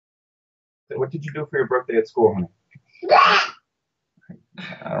What did you do for your birthday at school, honey?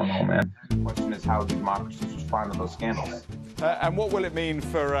 I don't know, man. The question is how democracies respond to those scandals. And what will it mean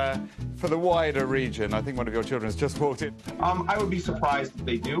for the wider region? I think one of your children has just walked in. I would be surprised if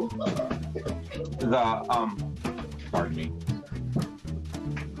they do. Pardon me.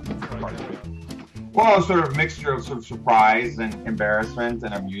 Well, sort of mixture of sort of surprise and embarrassment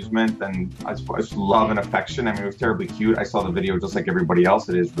and amusement and I suppose love and affection. I mean, it was terribly cute. I saw the video just like everybody else.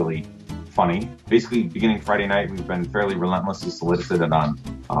 It is really funny. Basically, beginning Friday night, we've been fairly relentlessly solicited on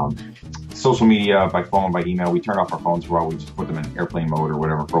social media, by phone, by email. We turned off our phones for a while. We just put them in airplane mode or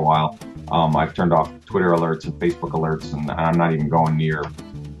whatever for a while. I've turned off Twitter alerts and Facebook alerts, and I'm not even going near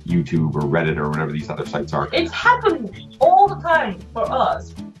YouTube or Reddit or whatever these other sites are. It's happened all the time for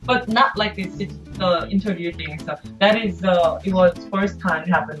us, but not like this interview thing stuff. That is, it was first time it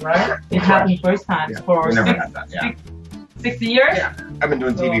happened, right? It happened first time for We never had that, yeah. 6 years? Yeah. I've been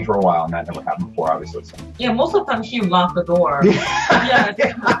doing TV for a while, and that never happened before, obviously. So. Yeah, most of the time she locked the door. Yeah,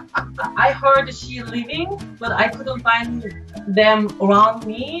 I heard she leaving, but I couldn't find them around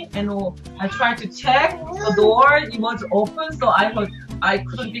me, and I tried to check the door. It was open, so I heard I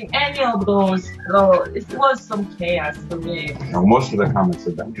couldn't be any of those. So it was some chaos for me. No, most of the comments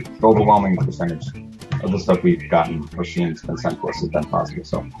have been, the overwhelming percentage of the stuff we've gotten or seen has been sent to us has been positive.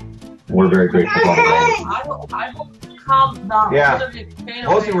 So we're very grateful for all the I hope calm down. Yeah.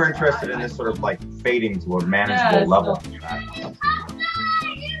 Mostly we're interested in this sort of like fading to a manageable level.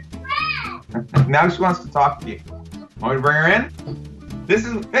 Now she wants to talk to you. Want me to bring her in? This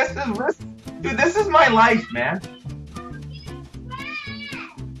is my life, man.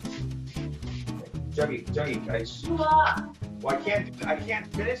 Juggy, well, I can't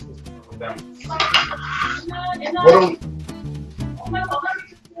finish this with them.